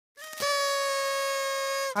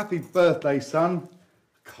Happy birthday, son.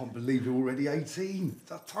 I can't believe you're already 18.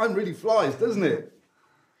 That time really flies, doesn't it?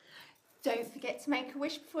 Don't forget to make a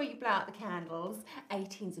wish before you blow out the candles.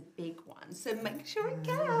 18's a big one, so make sure it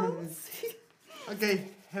counts. Okay,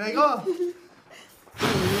 here I go.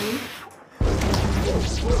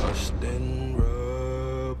 Lost in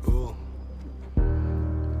rubble,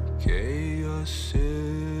 chaos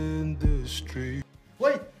in the street.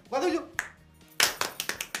 Wait, what are you?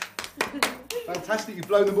 Fantastic, you've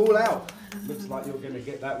blown them all out. Looks like you're going to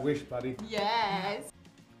get that wish, buddy. Yes.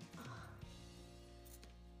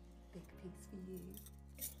 Big piece for you.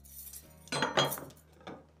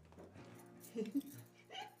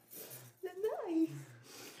 They're nice.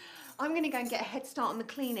 I'm going to go and get a head start on the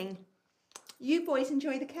cleaning. You boys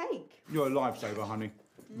enjoy the cake. You're a lifesaver, honey.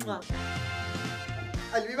 Mwah.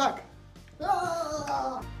 I'll be back.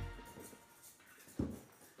 Jordi,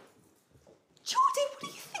 what do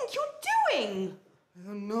you think you're doing? I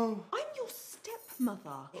don't know. I'm your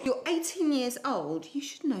stepmother. You're 18 years old. You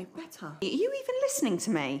should know better. Are you even listening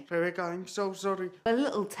to me? Rebecca, I'm so sorry. A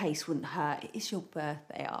little taste wouldn't hurt. It is your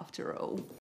birthday after all.